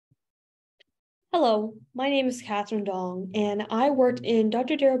Hello, my name is Katherine Dong, and I worked in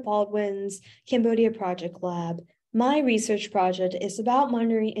Dr. Dara Baldwin's Cambodia Project Lab. My research project is about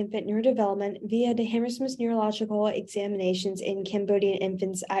monitoring infant neurodevelopment via the Hammersmith Neurological Examinations in Cambodian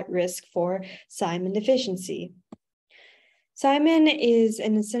infants at risk for thiamine deficiency. Thiamine is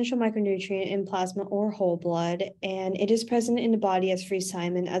an essential micronutrient in plasma or whole blood, and it is present in the body as free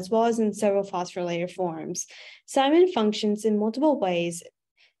thiamine, as well as in several phosphorylated forms. Thiamine functions in multiple ways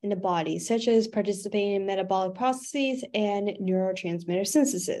in the body, such as participating in metabolic processes and neurotransmitter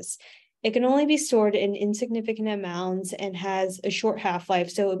synthesis. It can only be stored in insignificant amounts and has a short half-life,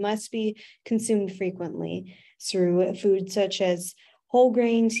 so it must be consumed frequently through foods such as whole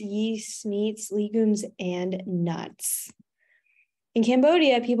grains, yeasts, meats, legumes, and nuts. In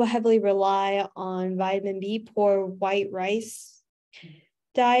Cambodia, people heavily rely on vitamin B-poor white rice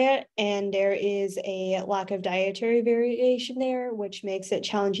diet, and there is a lack of dietary variation there, which makes it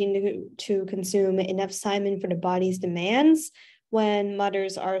challenging to consume enough thiamine for the body's demands. When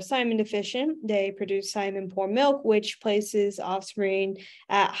mothers are thiamine deficient, they produce thiamine-poor milk, which places offspring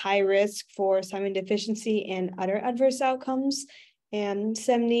at high risk for thiamine deficiency and other adverse outcomes. And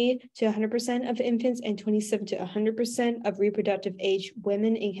 70 to 100% of infants and 27 to 100% of reproductive age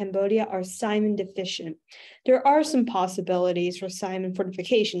women in Cambodia are thiamine deficient. There are some possibilities for thiamine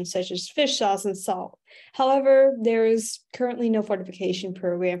fortification, such as fish sauce and salt. However, there is currently no fortification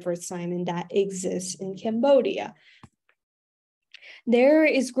program for thiamine that exists in Cambodia. There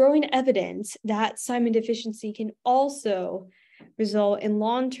is growing evidence that thiamine deficiency can also result in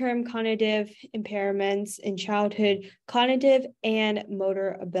long-term cognitive impairments in childhood cognitive and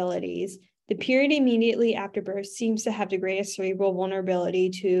motor abilities. The period immediately after birth seems to have the greatest cerebral vulnerability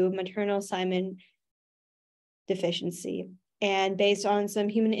to maternal thiamine deficiency. And based on some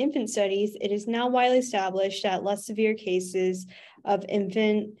human infant studies, it is now widely established that less severe cases of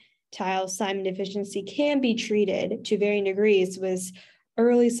infantile thiamine deficiency can be treated to varying degrees with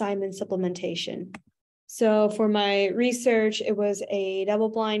early thiamine supplementation. So for my research, it was a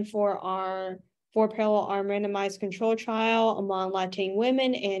double-blind four parallel arm randomized control trial among lactating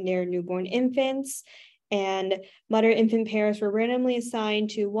women and their newborn infants. And mother-infant pairs were randomly assigned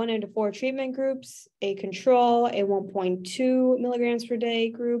to one of the four treatment groups: a control, a 1.2 milligrams per day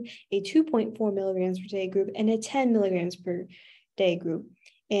group, a 2.4 milligrams per day group, and a 10 milligrams per day group.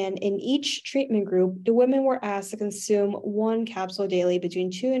 And in each treatment group, the women were asked to consume one capsule daily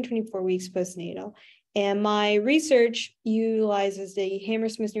between 2 and 24 weeks postnatal. And my research utilizes the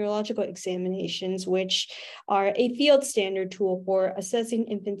Hammersmith Neurological Examinations, which are a field standard tool for assessing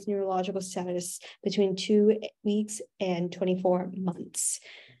infants' neurological status between 2 weeks and 24 months.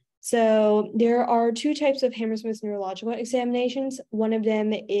 So there are two types of Hammersmith neurological examinations. One of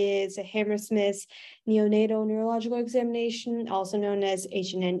them is a Hammersmith neonatal neurological examination, also known as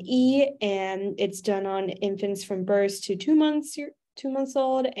HNNE, and it's done on infants from birth to 2 months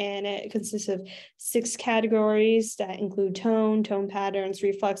old, and it consists of 6 categories that include tone patterns,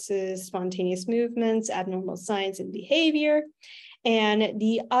 reflexes, spontaneous movements, abnormal signs and behavior. And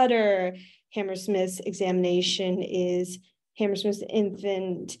the other Hammersmith examination is Hammersmith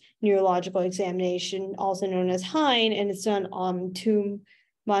Infant Neurological Examination, also known as HINE, and it's done on 2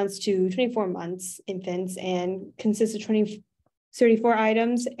 months to 24 months infants and consists of 34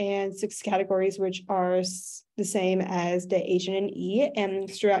 items and 6 categories, which are the same as the HNE. And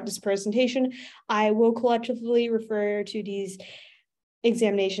throughout this presentation, I will collectively refer to these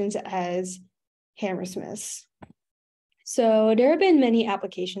examinations as Hammersmiths. So there have been many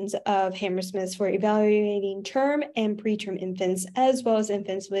applications of Hammersmiths for evaluating term and preterm infants, as well as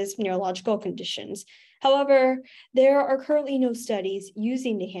infants with neurological conditions. However, there are currently no studies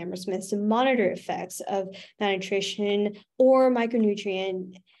using the Hammersmiths to monitor effects of malnutrition or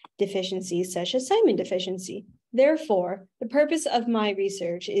micronutrient deficiencies such as thiamine deficiency. Therefore, the purpose of my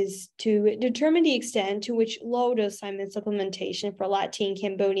research is to determine the extent to which low-dose thiamine supplementation for lactating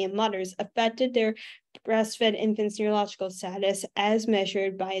Cambodian mothers affected their breastfed infants' neurological status as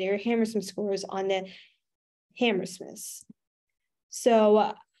measured by their Hammersmith scores on the Hammersmiths.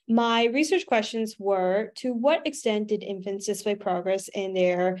 So my research questions were: to what extent did infants display progress in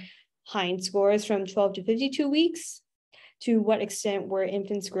their HINE scores from 12 to 52 weeks? To what extent were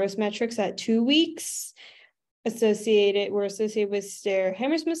infants' growth metrics at 2 weeks associated with their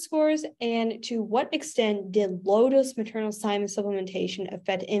Hammersmith scores? And to what extent did low-dose maternal thiamine supplementation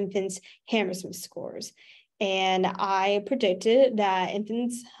affect infants' Hammersmith scores? And I predicted that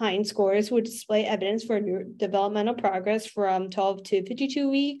infants' HINE scores would display evidence for developmental progress from 12 to 52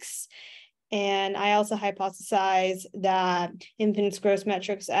 weeks. And I also hypothesized that infants' growth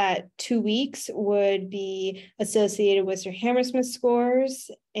metrics at 2 weeks would be associated with their Hammersmith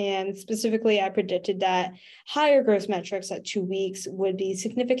scores. And specifically, I predicted that higher growth metrics at 2 weeks would be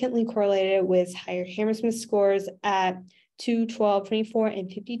significantly correlated with higher Hammersmith scores at 2, 12, 24,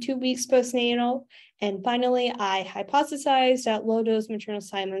 and 52 weeks postnatal. And finally, I hypothesized that low-dose maternal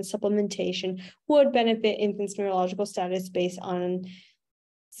thiamine supplementation would benefit infants' neurological status based on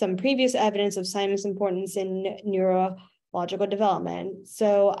some previous evidence of thiamine's importance in neurological development.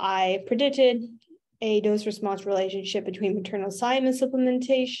 So I predicted a dose-response relationship between maternal thiamine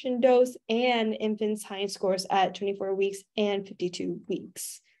supplementation dose and infants' Hinders scores at 24 weeks and 52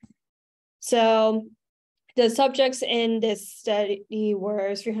 weeks. So the subjects in this study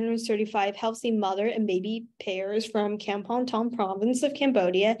were 335 healthy mother and baby pairs from Kampong Tom province of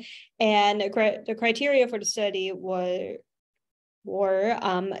Cambodia, and the criteria for the study were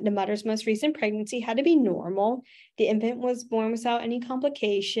the mother's most recent pregnancy had to be normal. The infant was born without any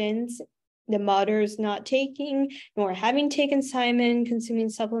complications. The mother's not taking nor having taken thiamine consuming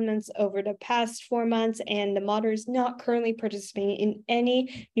supplements over the past 4 months, and the mother is not currently participating in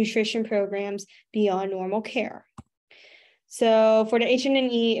any nutrition programs beyond normal care. So for the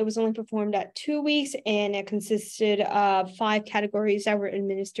HNE, it was only performed at 2 weeks, and it consisted of 5 categories that were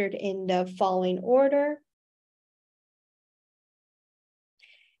administered in the following order.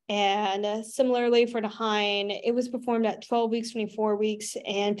 And similarly for the hind, it was performed at 12 weeks, 24 weeks,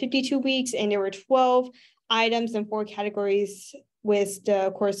 and 52 weeks. And there were 12 items and 4 categories with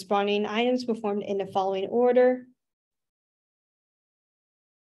the corresponding items performed in the following order.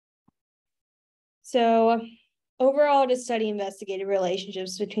 So overall, the study investigated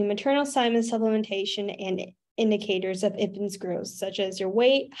relationships between maternal thiamine supplementation and indicators of infants' growth, such as their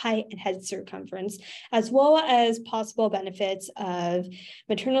weight, height, and head circumference, as well as possible benefits of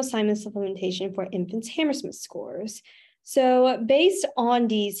maternal thiamine supplementation for infants' Hammersmith scores. So based on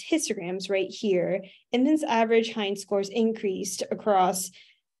these histograms right here, infants' average hind scores increased across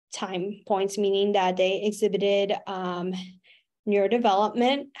time points, meaning that they exhibited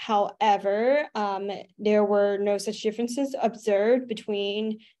neurodevelopment. However, there were no such differences observed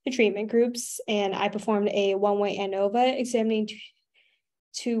between the treatment groups, and I performed a one-way ANOVA examining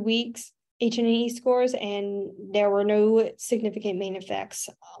 2 weeks HNE scores, and there were no significant main effects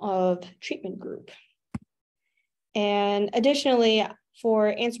of treatment group. And additionally,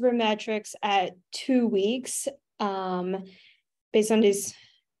 for Anthropometrics at 2 weeks, based on this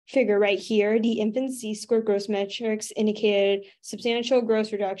figure right here, the infancy score growth metrics indicated substantial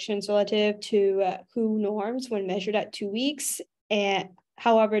growth reductions relative to WHO norms when measured at 2 weeks. And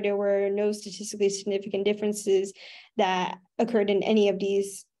however, there were no statistically significant differences that occurred in any of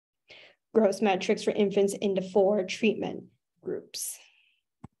these growth metrics for infants in the 4 treatment groups.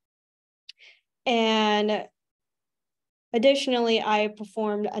 And additionally, I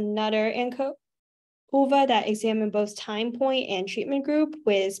performed another ANCOVA that examined both time point and treatment group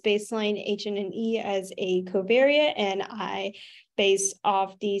with baseline HNE as a covariate, and based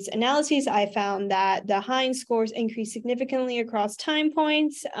off these analyses, I found that the hind scores increased significantly across time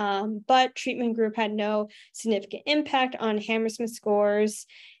points, but treatment group had no significant impact on Hammersmith scores.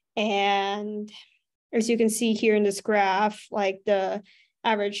 And as you can see here in this graph, like the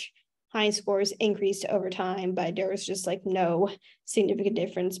average hind scores increased over time, but there was just like no significant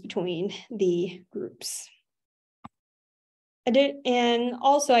difference between the groups. And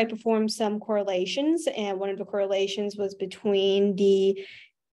also I performed some correlations, and one of the correlations was between the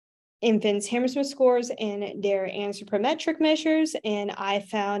infants' Hammersmith scores and their anthropometric measures, and I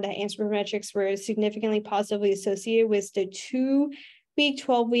found that anthropometrics were significantly positively associated with the 2-week,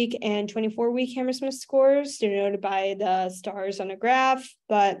 12-week, and 24-week Hammersmith scores denoted by the stars on the graph,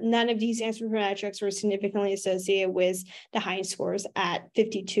 but none of these anthropometrics were significantly associated with the hind scores at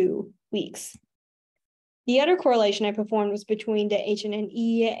 52 weeks. The other correlation I performed was between the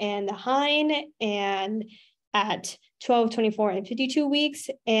HNE and the hind, and at 12, 24, and 52 weeks,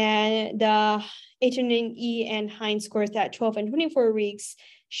 and the HNE and hind scores at 12 and 24 weeks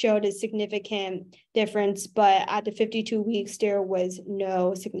showed a significant difference, but at the 52 weeks, there was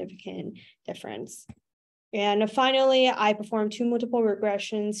no significant difference. And finally, I performed 2 multiple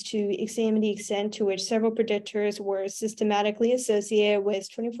regressions to examine the extent to which several predictors were systematically associated with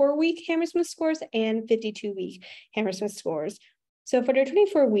 24-week Hammersmith scores and 52-week Hammersmith scores. So for the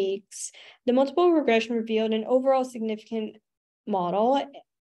 24 weeks, the multiple regression revealed an overall significant model,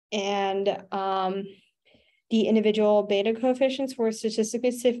 and the individual beta coefficients were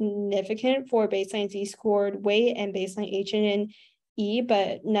statistically significant for baseline Z-scored weight and baseline HNE,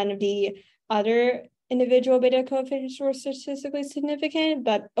 but none of the other individual beta coefficients were statistically significant,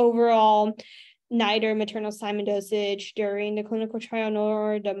 but overall, neither maternal thiamine dosage during the clinical trial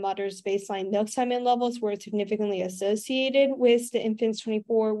nor the mother's baseline milk thiamine levels were significantly associated with the infant's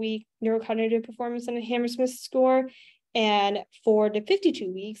 24-week neurocognitive performance on the Hammersmith score. And for the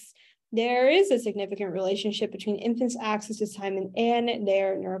 52 weeks, there is a significant relationship between infants' access to thiamine and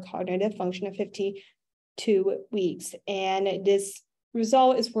their neurocognitive function at 52 weeks. And this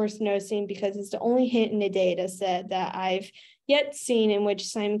result is worth noticing because it's the only hint in the data set that I've yet seen in which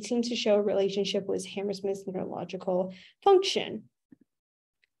thiamine seems to show a relationship with Hammersmith's neurological function.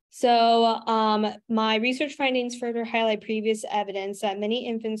 So my research findings further highlight previous evidence that many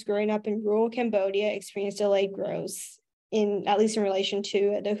infants growing up in rural Cambodia experience delayed growth, at least in relation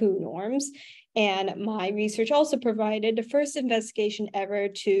to the WHO norms. And my research also provided the first investigation ever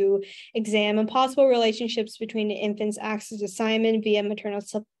to examine possible relationships between the infant's access to thiamine via maternal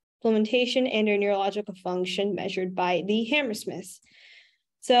supplementation and their neurological function measured by the Hammersmiths.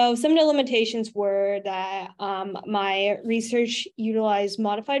 So some of the limitations were that my research utilized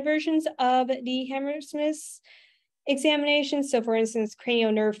modified versions of the Hammersmiths examination. So for instance,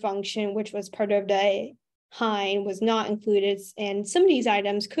 cranial nerve function, which was part of the Hind, was not included, and some of these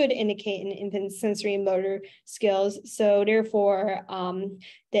items could indicate an infant's sensory and motor skills. So therefore,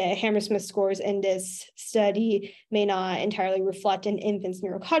 the Hammersmith scores in this study may not entirely reflect an infant's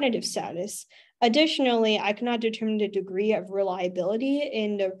neurocognitive status. Additionally, I could not determine the degree of reliability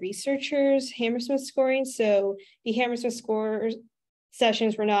in the researchers' Hammersmith scoring. So the Hammersmith scores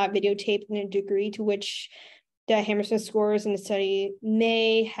sessions were not videotaped in a degree to which the Hammersmith scores in the study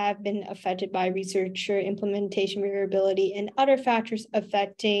may have been affected by researcher implementation variability, and other factors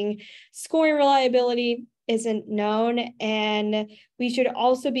affecting scoring reliability isn't known. And we should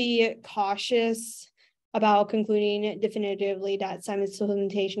also be cautious about concluding definitively that thiamine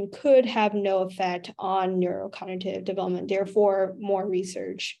supplementation could have no effect on neurocognitive development. Therefore, more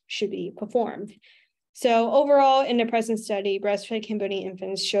research should be performed. So overall, in the present study, breastfed Cambodian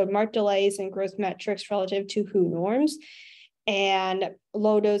infants showed marked delays in growth metrics relative to WHO norms, and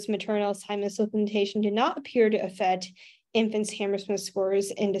low-dose maternal thiamine supplementation did not appear to affect infants' Hammersmith scores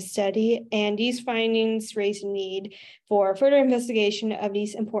in the study, and these findings raise a need for further investigation of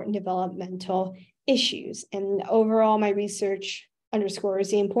these important developmental issues. And overall, my research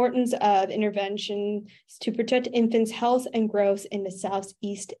underscores the importance of interventions to protect infants' health and growth in the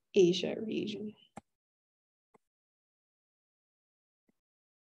Southeast Asia region.